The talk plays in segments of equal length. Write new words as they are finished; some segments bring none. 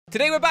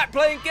Today we're back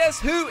playing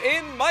Guess Who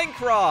in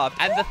Minecraft,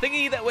 and the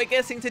thingy that we're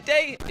guessing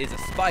today is a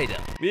spider.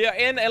 We are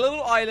in a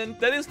little island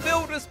that is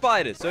filled with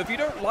spiders, so if you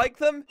don't like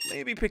them,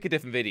 maybe pick a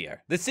different video.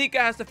 The seeker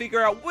has to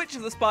figure out which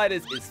of the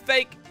spiders is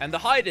fake, and the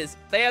hiders,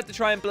 they have to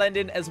try and blend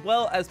in as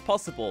well as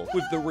possible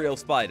with the real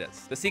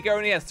spiders. The seeker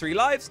only has 3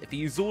 lives. If he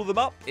uses all of them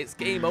up, it's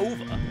game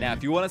over. Now,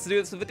 if you want us to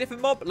do this with a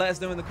different mob, let us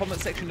know in the comment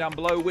section down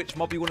below which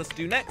mob you want us to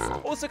do next.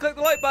 Also, click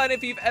the like button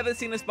if you've ever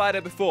seen a spider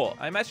before.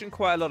 I imagine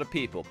quite a lot of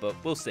people, but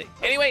we'll see.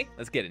 Anyway,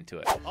 let's get into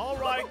it. All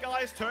right,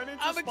 guys, turn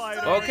into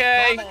spider.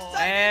 Okay,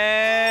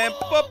 and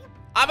boop.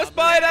 I'm a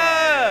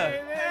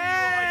spider.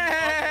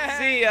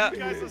 See ya. You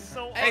guys are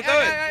so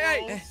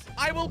Hey,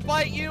 I will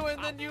bite you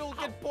and then you'll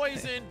get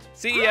poisoned.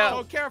 See ya.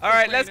 Oh, careful, all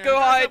right, let's go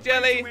hide,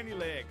 Jelly.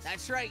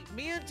 That's right.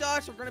 Me and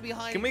Josh are gonna be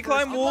hiding. Can we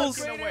climb walls?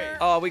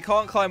 Oh, we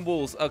can't climb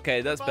walls.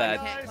 Okay, that's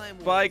bad.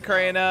 Bye,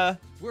 Crainer.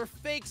 We're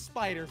fake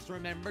spiders,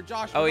 remember,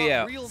 Josh? Oh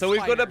yeah. Real so we've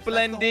got to spiders.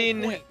 blend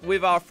in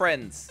with our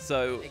friends.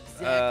 So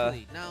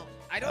exactly. Now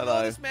I don't hello.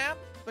 know this map,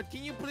 but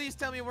can you please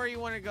tell me where you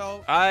want to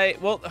go?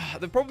 Well,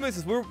 the problem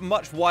is we're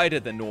much wider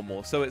than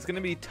normal, so it's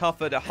gonna be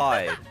tougher to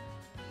hide.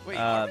 Wait,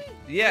 are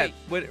we? Yeah,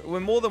 Wait. we're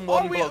more than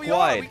one block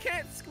wide. We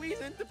can't squeeze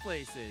into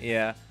places.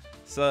 Yeah.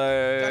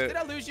 So. Josh, did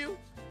I lose you?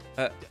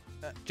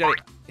 Jelly,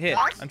 here,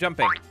 Josh? I'm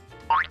jumping.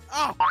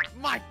 Oh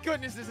my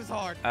goodness, this is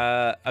hard.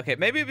 Okay,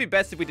 maybe it'd be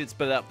best if we did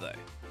split up though.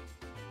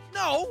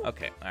 No.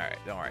 Okay, all right,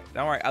 don't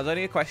worry. I was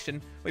only a question.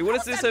 Wait, what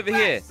is this that over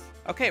here? best?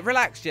 Okay,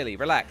 relax, Jelly,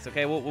 relax.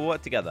 Okay, we'll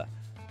work together.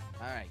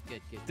 All right,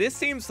 good. This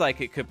seems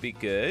like it could be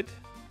good.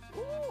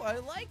 Ooh, I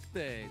like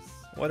this.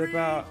 What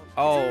about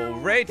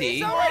already?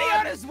 He's already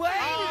on his way.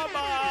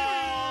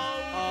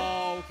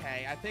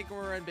 Okay, I think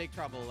we're in big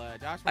trouble,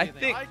 Josh. What do you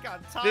think? I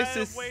got tired This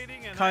is of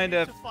waiting and kind I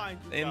need of to find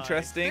you guys.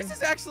 interesting. This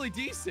is actually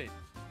decent.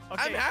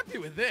 Okay. I'm happy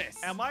with this.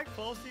 Am I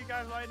close to you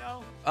guys right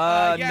now?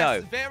 Yes,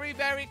 No. very,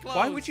 very close.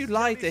 Why would you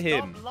lie to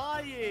him? Stop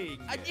lying.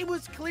 It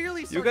was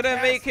clearly You're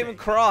gonna make him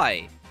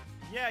cry.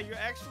 Yeah, you're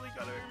actually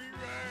gonna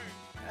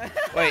be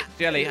right. Wait,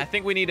 Jelly, I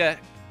think we need a.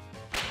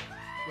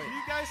 Do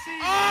you guys see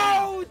me?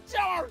 Oh,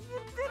 Josh, we're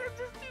gonna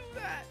just do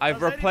that. I've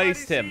Does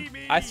replaced anybody him. see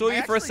me? I saw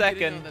you for a actually didn't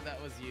second. know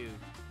that was you.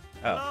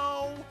 Oh.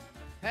 Hello?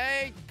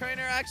 Hey,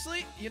 Crainer,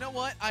 actually, you know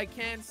what? I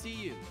can see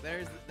you.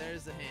 There's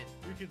a hint.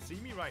 You can see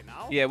me right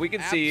now? Yeah, we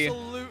can see you.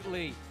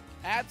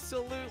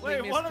 Absolutely,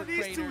 Wait, Mr. what are these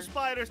Crainer. 2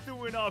 spiders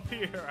doing up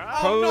here? Huh?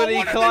 Probably what are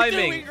they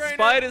climbing. doing, Crainer?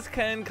 Spiders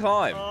can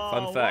climb. Oh,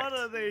 Fun fact. what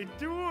are they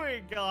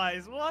doing,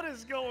 guys? What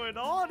is going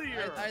on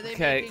here? Are they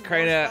Okay, making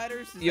Crainer, more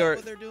spiders? Is you're- that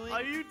what they're doing?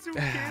 Are you 2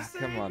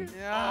 kissing? Come on.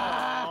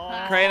 Yeah.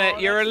 Oh, Crainer,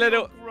 you're a that's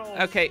little. gross.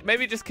 Okay,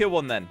 maybe just kill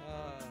one then.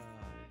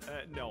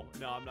 No,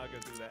 I'm not gonna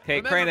do that.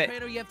 Okay, Remember,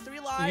 Crainer, you have 3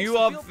 lives. you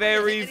so are feel free to hit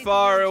very anything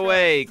far you want.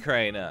 away,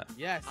 Crainer.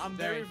 Yes, I'm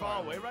very far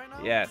away right now?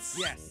 Yes.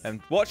 Yes.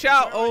 And watch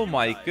out. Where are Oh you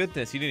my guys?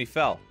 goodness, you nearly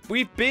fell.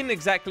 We've been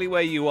exactly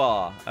where you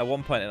are at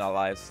one point in our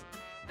lives.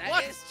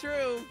 That is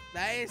true.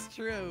 That is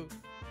true.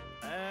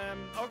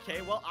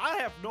 Okay, well, I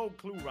have no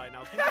clue right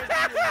now. Can you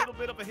guys give me a little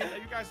bit of a hint? Are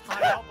you guys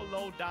high up or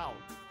low down?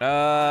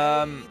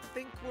 I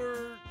think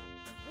we're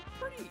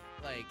pretty,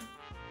 like,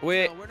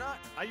 we're no, we're not.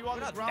 Are you on We're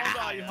the not ground that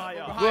or are you high high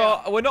up. up? We're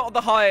well, we're not at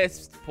the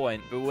highest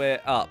point, but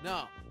we're up.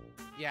 No.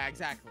 Yeah,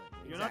 exactly.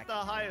 You're not the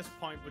highest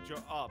point, but you're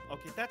up.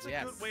 Okay, that's a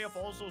Yes. good way of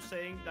also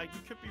saying, like,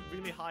 you could be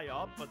really high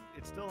up, but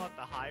it's still not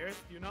the highest,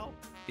 you know?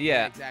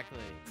 Yeah. Exactly.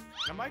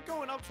 Am I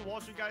going up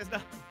towards you guys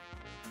now?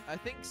 I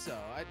think so.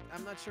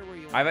 I'm not sure where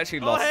you are. I've actually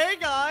Oh, lost. hey,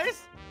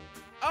 guys!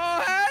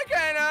 Oh, hey,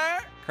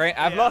 Crainer!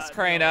 I've lost No,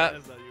 Crainer.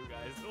 that's not you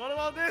guys. What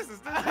about this? Is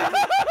this you?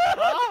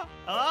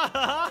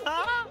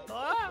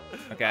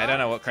 Okay, I don't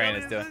know what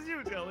Crainer's Jelly, doing. Is this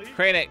you, Jelly?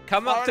 Crainer,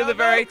 come up Oh, to no, the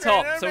very no,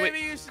 top, Crainer, so maybe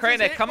you should Crainer,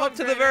 just hit come up one,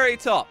 to the Crainer. very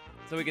top,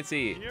 so we can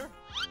see you. Here?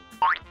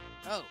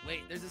 Oh,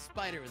 wait, there's a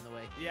spider in the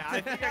way. Yeah,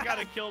 I think I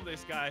gotta kill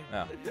this guy.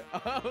 Oh.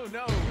 Oh,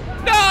 no.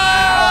 No!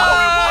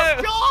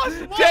 Gosh!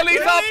 What,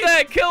 Jelly's up really?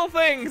 there. Kill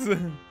things.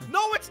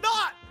 No, it's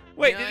not!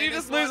 Wait, did you Minus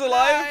just lose a one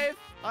life?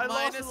 I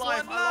lost Minus a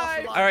life. one I lost a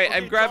life. life. All right, Okay,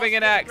 I'm grabbing Josh,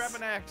 an axe.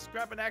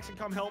 Grab an axe and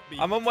come help me.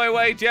 I'm on my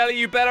way, Jelly.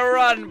 You better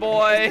run,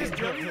 boy. Is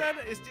Jelly then?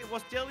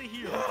 Was Jelly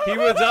here? He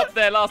was up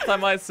there last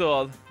time I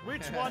saw.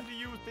 Which one do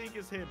you think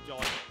is him,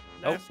 Josh?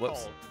 Oh, Last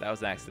whoops. call. That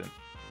was an accident.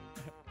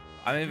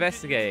 I'm You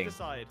investigating.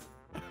 decide.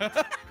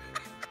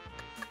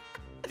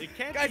 It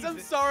can't Guys, be I'm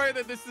sorry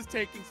that this is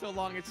taking so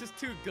long. It's just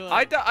too good.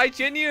 I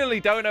genuinely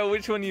don't know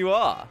which one you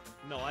are.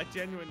 No, I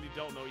genuinely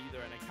don't know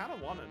either, and I kind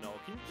of want to know.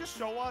 Can you just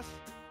show us?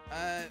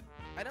 I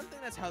don't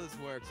think that's how this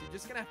works. You're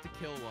just gonna have to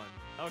kill one.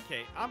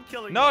 Okay, I'm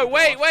killing No, one,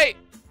 wait, Josh. wait.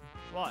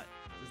 What?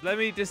 Let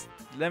me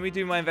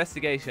do my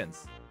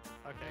investigations.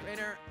 Okay.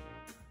 Crainer,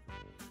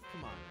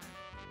 come on.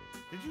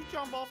 Did you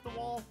jump off the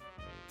wall?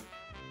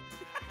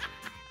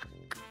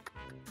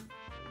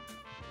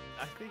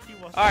 I think he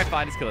was. All right,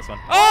 fine. Let's kill this one.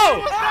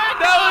 Oh,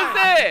 that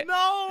was it.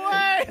 No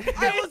way!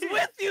 I was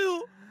with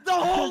you the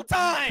the whole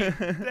time.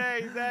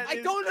 Dang, that I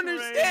is don't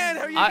understand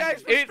how crazy. you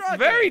guys were It's struggling.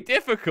 very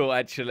difficult,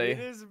 actually. It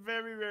is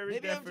very, very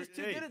Maybe I'm different. just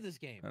too good at this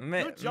game.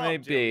 Good job,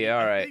 Maybe. Jelly. All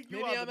I right. think you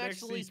Maybe are I'm the next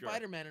actually seeker.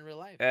 Spider-Man in real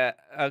life.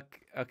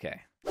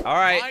 Okay. All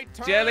right. My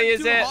turn Jelly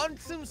is to it. hunt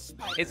some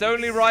spiders. It's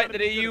only right gotta that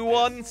be good you at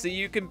won, so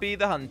you can be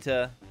the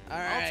hunter. All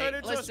I'll right, turn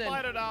into listen. a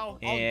spider now.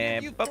 I'll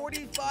And give you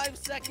 45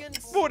 seconds.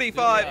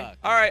 45. Good luck.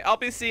 All right, I'll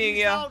be seeing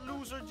Peace you. out,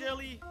 loser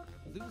Jelly.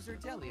 Loser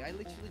Jelly. I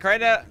literally.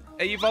 Krainer,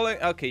 are you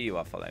following? Okay, you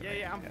are following me.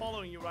 Yeah, I'm Okay.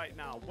 following you right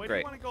now. Where do Great.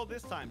 you want to go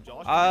this time,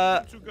 Josh? Uh,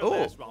 You did too good oh.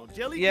 last round.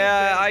 Jelly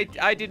Yeah, did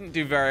better. I didn't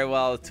do very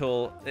well at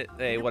all. Can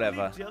Hey, you whatever.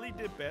 believe Jelly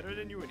did better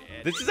than you in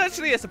Ed. This is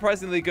actually a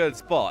surprisingly good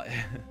spot,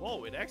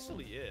 Whoa, it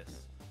actually is.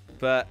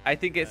 but I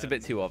think it's a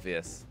bit too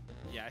obvious.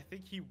 Yeah, I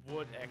think he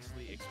would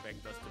actually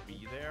expect us to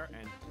be there,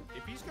 and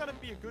if he's gonna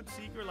be a good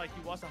seeker like he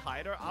was a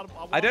hider,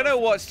 I don't know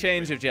what's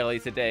changed with Jelly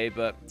today,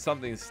 but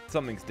something's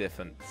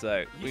different.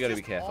 So we gotta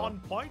be careful. On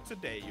point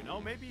today, you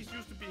know. Maybe he's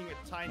used to being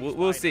a tiny.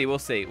 We'll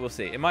spider.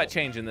 see. It might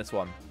change in this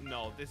one.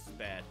 No, this is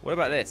bad. What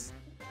about this?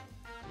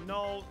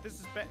 No, this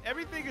is bad.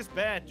 Everything is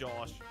bad,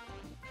 Josh.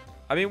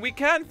 I mean, we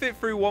can fit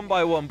through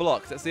 1x1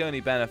 blocks. That's the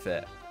only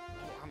benefit.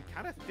 Oh, I'm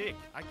kind of thick.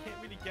 I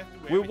can't really get through.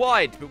 We're everything.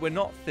 wide, but we're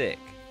not thick.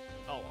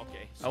 Oh,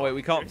 okay. Oh wait,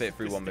 we can't there's fit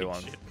through 1v1s.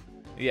 distinction.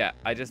 Yeah,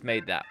 I just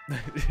made that.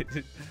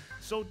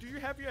 So, do you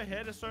have your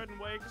head a certain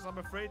way? Because I'm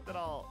afraid that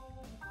I'll,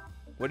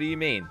 What do you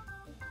mean?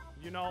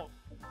 you know,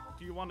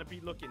 do you want to be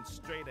looking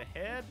straight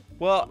ahead?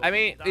 Well, I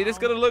mean, it is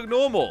gonna look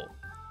normal.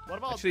 What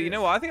about Actually, you know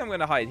this? what? I think I'm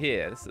gonna hide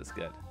here. This is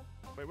good.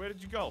 Wait, where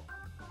did you go?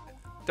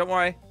 Don't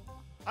worry.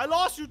 I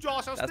lost you,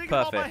 Josh. I was That's thinking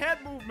about my perfect.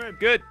 head movement.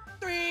 Good.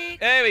 3,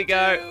 There we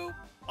go. 2,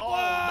 Oh, One.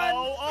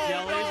 no. Oh,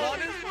 Jelly's no. on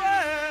his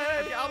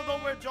way. I don't know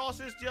where Josh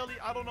is, Jelly.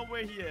 I don't know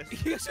where he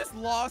is. You just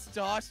lost,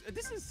 Josh.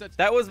 This is such.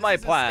 That was this my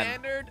is a plan.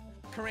 Standard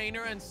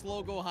Krainer and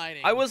Slogo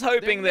hiding. I was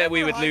hoping They're that we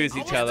never would lose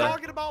hiding. each I was other.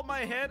 talking about my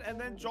head, and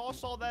then Josh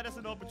saw that as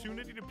an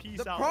opportunity to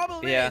peace The out.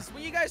 problem Yeah. is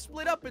when you guys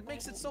split up, it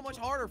makes it so much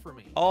harder for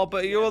me. Oh,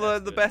 but you're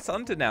that's the good. best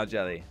hunter now,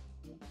 Jelly.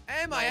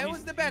 Am I? No, I he's-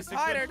 was the best he's a good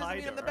hider. Doesn't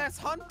mean I'm the hider. best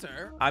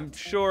hunter. I'm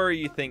sure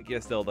you think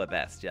you're still the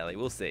best, Jelly.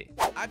 We'll see.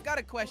 I've got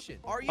a question.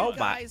 Are you Oh, my.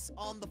 guys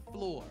on the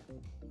floor?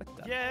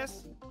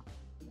 Yes.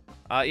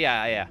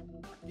 Yeah.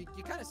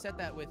 You kind of said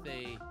that with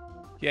a,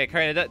 Yeah,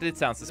 Krainer, that did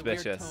sound with a weird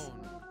suspicious. tone.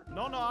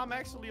 No, I'm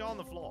actually on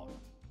the floor.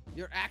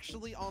 You're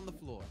actually on the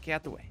floor. Get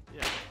out the way.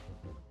 Yeah.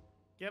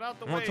 Get out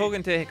the I'm way. not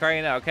talking to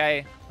Krainer,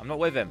 okay? I'm not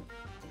with him.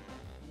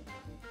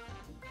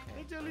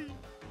 Hey, Jelly.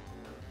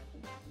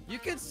 You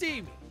can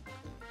see me.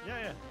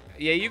 Yeah.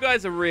 Yeah, you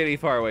guys are really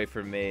far away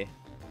from me.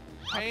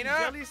 Krainer?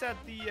 Jelly's at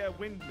the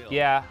windmill.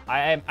 Yeah,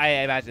 I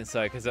imagine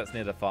so, because that's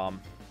near the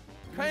farm.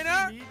 You see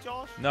Krainer? me,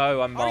 Josh?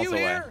 No, I'm Are miles you away.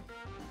 here?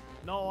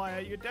 No,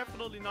 you're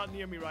definitely not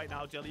near me right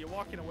now, Jelly. You're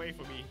walking away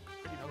from me.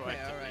 Pretty Okay,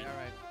 all proactively.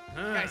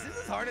 right. Guys, this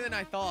is harder than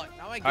I thought.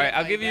 Now I get All right,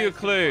 I'll why give you a guys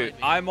clue. couldn't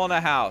find me. I'm on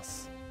a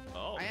house.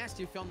 Oh, I asked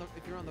you if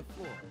you're on the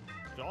floor.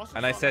 Josh is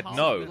And I on the said house,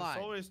 no. and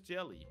So is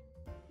Jelly.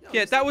 No, Yeah,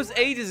 you that said was you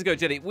were. ages ago,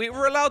 Jelly. We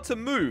were allowed to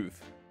move.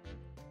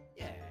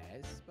 Yes,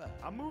 but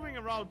I'm moving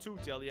around too,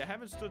 Jelly. I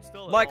haven't stood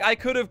still at Like, all. I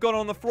could have gone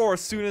on the floor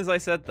as soon as I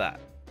said that.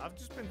 I've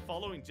just been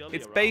following Jelly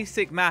It's around.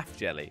 basic math,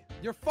 Jelly.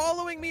 you're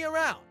following me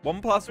around.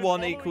 1 plus I've been 1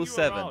 following equals you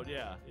 7. around,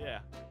 Yeah.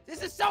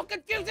 This is so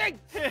confusing.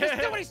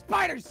 There's too many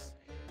spiders.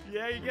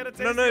 Yeah, you gotta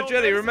take No, the old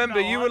Jelly, medicine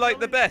remember, now, you huh, were like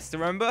the Jelly? best,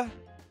 remember?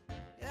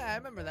 Yeah, I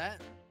remember that.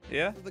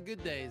 Yeah? Those were the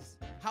good days.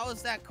 How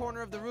is that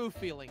corner of the roof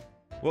feeling?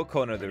 What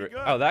corner of the Pretty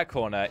room? good. Oh, that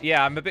corner.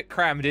 Yeah, I'm a bit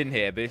crammed in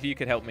here, but if you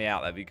could help me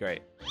out, that'd be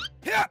great.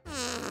 Yeah.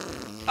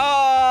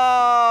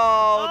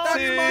 Oh, Oh,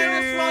 too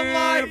minus 1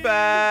 life.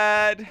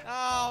 bad.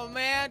 Oh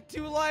man,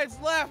 2 lives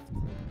left.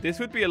 This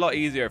would be a lot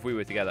easier if we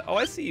were together. Oh,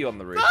 I see you on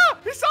the roof. Ah!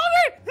 He saw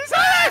me! He saw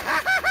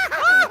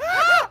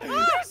me!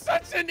 You're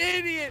such an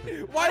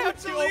idiot. Why I would had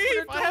to you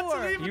leave. open I a had to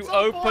door? leave. You at some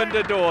opened a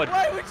point. door.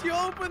 Why would you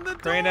open the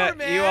door, Krainer,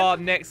 man? you are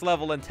next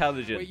level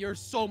intelligent. Wait, you're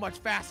so much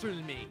faster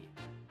than me.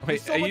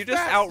 Wait, so are much you just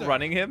faster.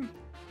 outrunning him?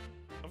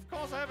 Of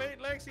course, I have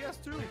 8 legs. He has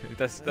 2.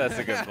 That's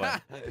a good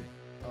point.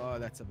 Oh,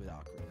 that's a bit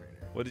awkward,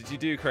 Krainer. What did you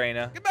do,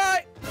 Krainer?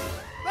 Goodbye.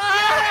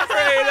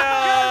 Krainer! You're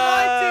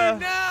my team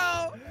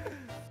now.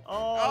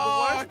 Oh,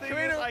 Oh, the worst thing is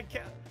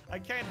Krainer. I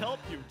can't help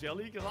you,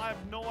 Jelly, because I have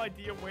no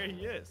idea where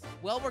he is.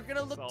 Well, we're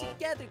gonna look So-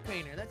 together,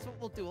 Krainer. That's what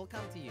we'll do. We'll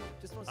come to you.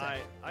 Just 1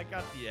 second. I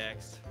got the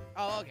X.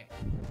 Oh, okay.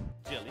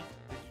 Jelly, did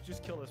you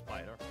just kill a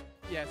spider?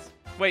 Yes.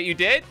 Wait, you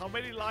did? How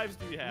many lives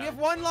do you have? We have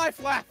 1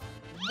 life left.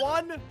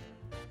 1?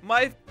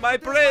 My There's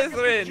like a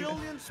brethren!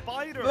 bajillion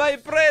spiders. My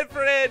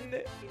brethren!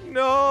 Okay, what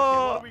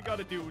No! do we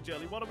gotta do,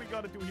 Jelly? What do we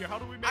gotta do here? How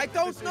do we make I the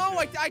don't know.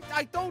 decision?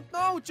 I don't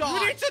know,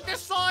 Josh. You need to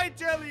decide,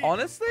 Jelly!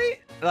 Honestly,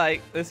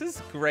 like, this is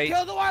great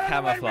Kill the one on the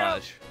windmill.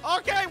 camouflage.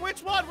 Okay,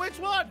 which one? Which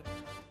one?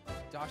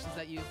 Josh, is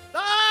that you?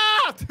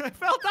 Ah! I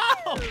fell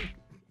down!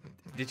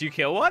 Did you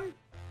kill one?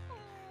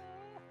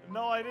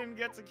 No, I didn't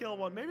get to kill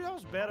one. Maybe that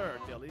was better,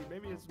 Jelly.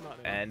 Maybe it's not.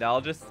 And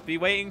I'll just be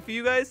waiting for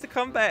you guys to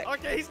come back.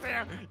 Okay, he's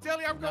there.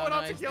 Jelly, I'm No, going no,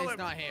 up to it's, kill it's him.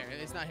 not here.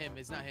 It's not him.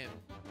 It's not him.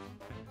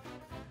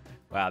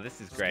 Wow,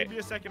 this is Just great. give me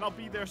a second. I'll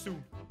be there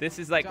soon. This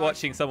is like Josh,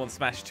 watching someone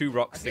smash 2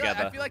 rocks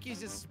together. I feel like he's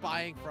just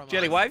spying from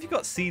Jelly, us. why have you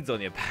got seeds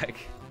on your back?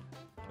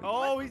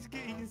 Oh, he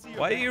can see you.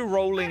 Why are you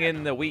rolling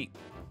in the wheat?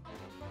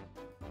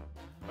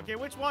 Okay,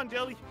 which one,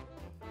 Jelly?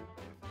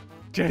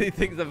 Jelly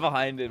thinks they're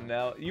behind him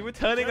now. You were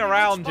turning Jelly,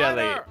 around, which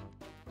Jelly. spider?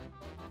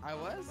 I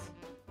was?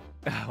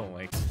 Oh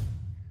my.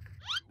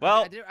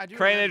 Well, I do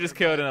Crainer remember, just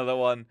killed but- another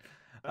one.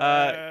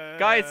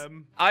 Guys,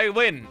 I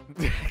win.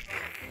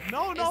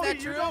 No, Is that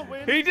you true? don't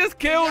win. He just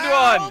killed Yeah,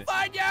 I will one.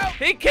 find you!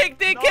 He killed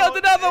No,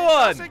 another it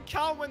one. doesn't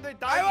count when they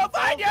die. I will from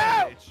fall find you!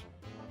 damage.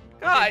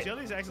 God, Okay,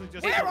 Jelly's actually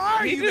just. Where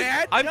are He you, just-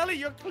 man? I'm- Jelly,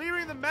 you're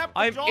clearing the map. For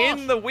I'm Josh.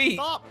 in the wheat.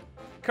 Stop.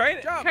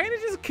 Crainer Jump.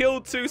 just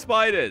killed 2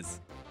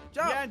 spiders.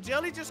 Jump. Yeah, and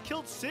Jelly just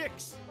killed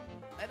 6.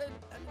 I didn't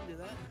do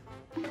that.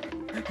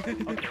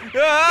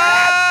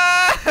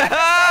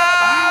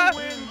 Ah! You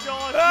win,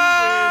 Josh.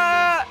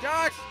 Ah!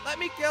 Josh, let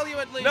me kill you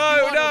at least. No,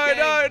 You won,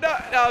 okay?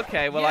 no.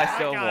 Okay, well, I Yeah,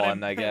 still I got won,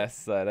 him. I guess.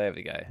 So there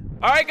we go.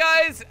 All right,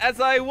 guys, as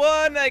I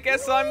won, I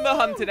guess I'm the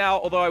hunter now,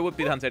 although I would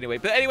be the hunter anyway.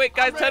 But anyway,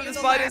 guys, tell the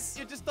spiders.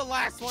 You're just the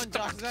last one,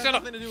 Josh. It has Shut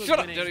up, nothing to do with shut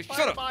up, winning. Jelly, Spider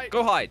shut up. bite.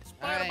 Go hide. All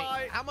Spider right.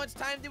 bite. How much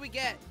time do we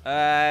get?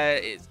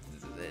 It's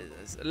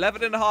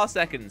 11.5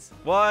 seconds.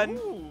 1,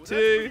 Ooh, that's 2,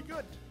 pretty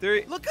good.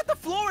 3. Look at the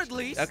floor at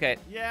least. Okay,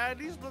 Yeah, at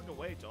least look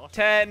away, Josh.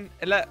 10,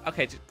 11.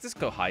 Okay, just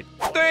go hide.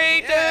 3, 2, 1.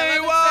 Yeah,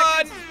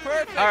 11 seconds.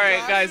 Perfect, All right,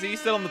 Josh. guys, are you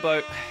still on the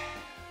boat?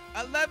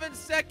 11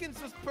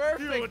 seconds was perfect,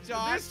 Dude,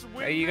 Josh. this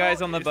windmill Are you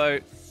guys on the is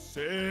boat?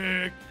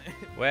 Sick.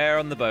 Where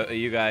on the boat are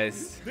you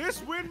guys?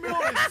 This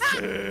windmill is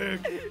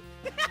sick.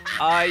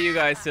 Are you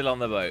guys still on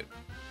the boat?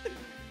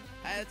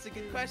 That's a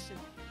good question.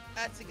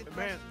 That's a good Man.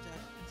 question,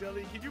 Josh.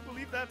 Jelly, can you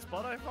believe that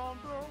spot I found,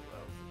 bro? That was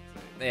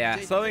insane. Yeah,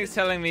 Jake, something's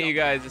telling me you jump.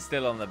 guys are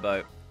still on the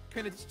boat.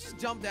 Can it just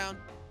jump down?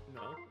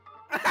 No.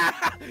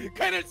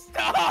 Can it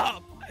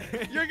stop?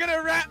 You're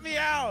gonna rat me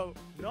out.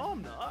 No,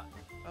 I'm not.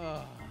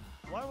 Ugh.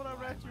 Why would I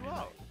rat you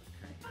out?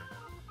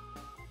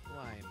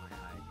 Why am I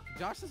hiding?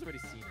 Josh has already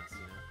seen us,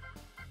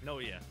 you know. No,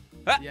 yeah.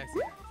 Ah! Yes,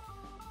 he has.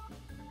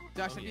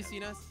 Josh, Oh, have you yeah.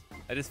 seen us?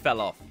 I just fell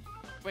off.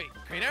 Wait,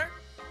 Crainer?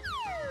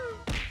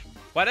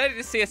 Why did I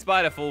just see a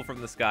spider fall from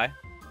the sky?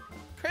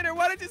 Crainer,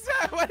 why did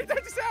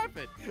that just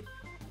happen?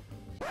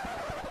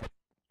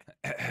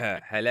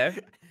 Hello?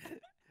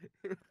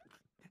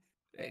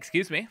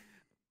 Excuse me?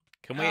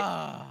 Can we...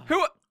 Ah.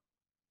 Who...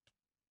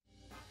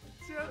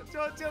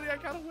 Jelly, I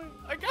got away.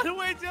 I got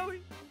away,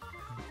 Jelly.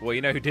 Well,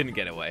 you know who didn't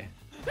get away.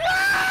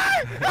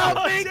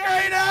 Help me,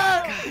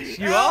 Crainer!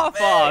 You are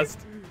fast.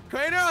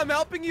 Crainer, I'm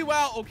helping you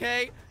out,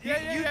 okay?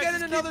 Yeah, you get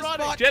in just keep another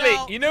running. spot Jelly,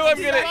 now. you know I'm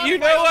Keep gonna... running, You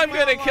know I'm keep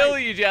gonna running. kill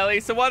you, Jelly,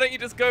 so why don't you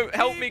just go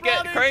help me get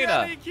running, Crainer?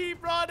 Jelly,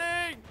 keep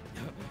running.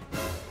 Oh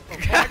my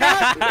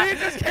God, he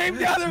just came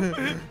down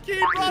the...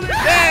 Keep running.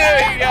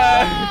 There we go!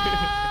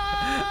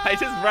 Ah! I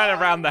just ran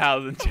around the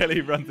house and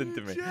Jelly runs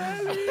into me.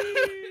 Jelly.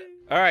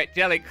 All right,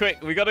 Jelly,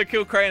 quick. We gotta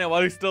kill Crainer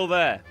while he's still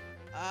there.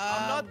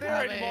 I'm not there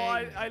coming.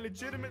 anymore. I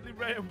legitimately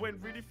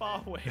went really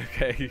far away.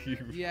 Okay.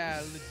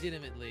 Yeah,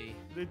 legitimately.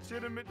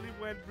 Legitimately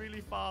went really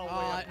far away.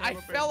 I I've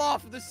never been- fell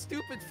off the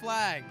stupid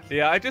flag.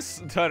 Yeah, I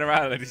just turned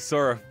around and I just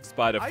saw a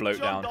spider I float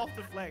jumped down. off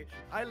the flag.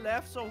 I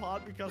laughed so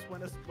hard because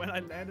when I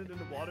landed in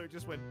the water, it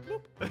just went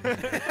boop.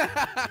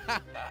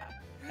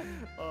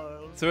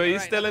 So are you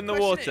Alright, still now in the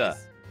question water?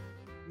 is-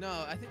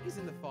 No, I think he's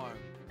in the farm.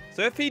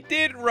 So if he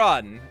did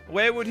run,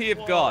 where would he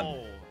have gone?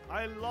 Whoa,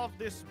 I love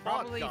this spot,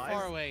 Probably guys.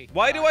 far away.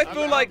 Why do I don't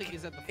feel think like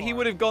he's at the he farm.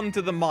 would have gone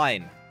to the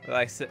mine? Because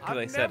I said I've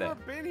it. never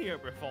been here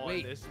before in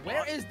Wait, this spot.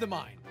 where is the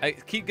mine?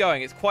 Keep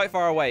going. It's quite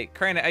far away.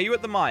 Crainer, are you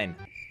at the mine?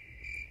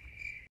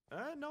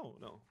 No.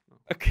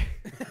 Okay.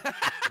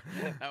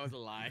 That was a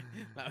lie.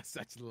 That was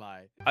such a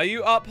lie. Are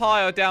you up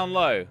high or down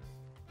low?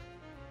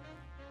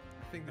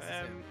 I think this is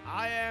him.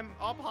 I am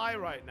up high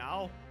right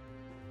now.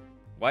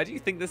 Why do you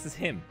think this is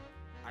him?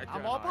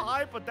 I'm up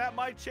high, but that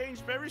might change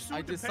very soon.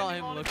 I just depending saw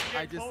him on look- if you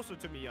I get just- closer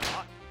to me or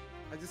not.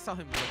 I just saw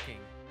him looking.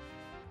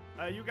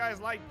 You guys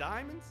like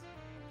diamonds?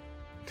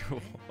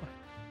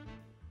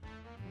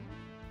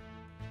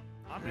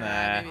 I'm in, Nah.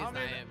 I'm, Maybe it's in,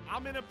 not him.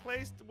 I'm in a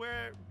place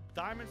where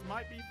diamonds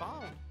might be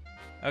found.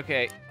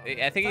 Okay,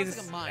 I think Sounds he's.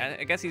 like a mine.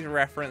 I guess he's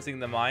referencing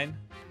the mine.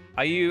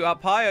 Are you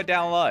up high or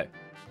down low?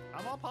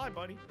 I'm up high,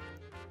 buddy.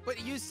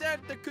 But you said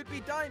there could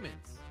be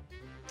diamonds. Oh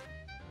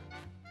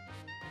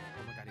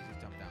my God, he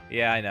just jumped down.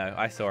 Yeah, I know.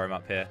 I saw him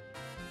up here.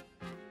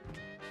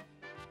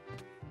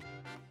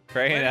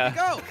 Where did Crainer. he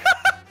go?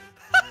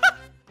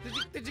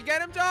 Did you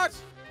get him, Josh?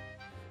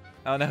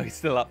 Oh no, he's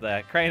still up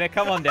there. Crainer,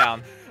 come on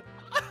down.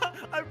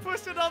 I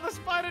pushed another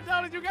spider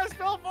down and you guys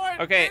fell for it.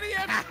 Okay,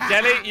 Idiot.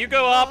 Jelly, you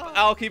go up.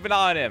 I'll keep an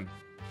eye on him.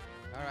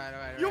 All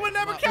right. You will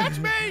never catch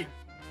me.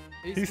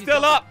 He's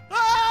still up. Can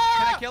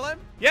I Ah! kill him?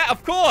 Yeah,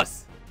 of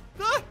course.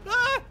 He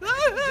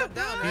jumped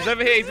down, right? He's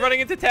over here. He's running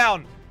into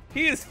town.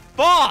 He is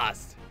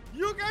fast.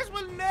 You guys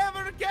will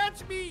never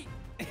catch me.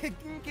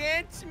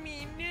 Catch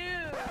me,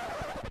 no.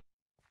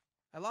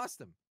 I lost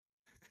him.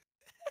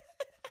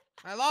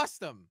 I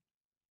lost him.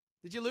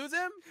 Did you lose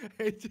him?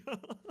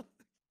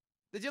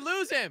 Did you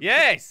lose him?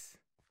 Yes.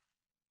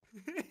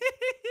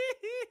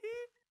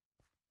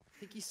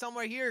 think he's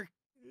somewhere here.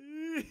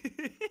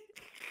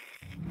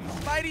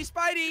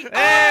 Spidey!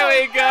 There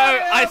we go.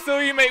 I saw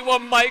you make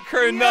one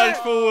micro nudge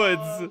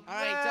forwards. All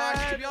right,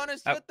 Josh, to be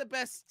honest, you're the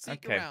best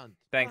seek okay. around.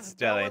 Thanks,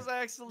 Jelly. That was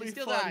actually He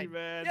still funny, died.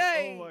 man.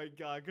 Yay. Oh my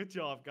god, good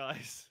job,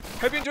 guys.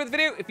 Hope you enjoyed the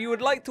video. If you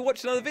would like to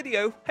watch another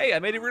video, hey, I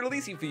made it real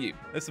easy for you.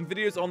 There's some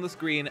videos on the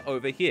screen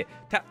over here.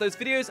 Tap those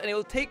videos and it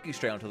will take you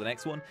straight onto the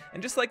next one.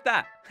 And just like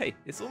that, hey,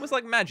 it's almost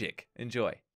like magic. Enjoy.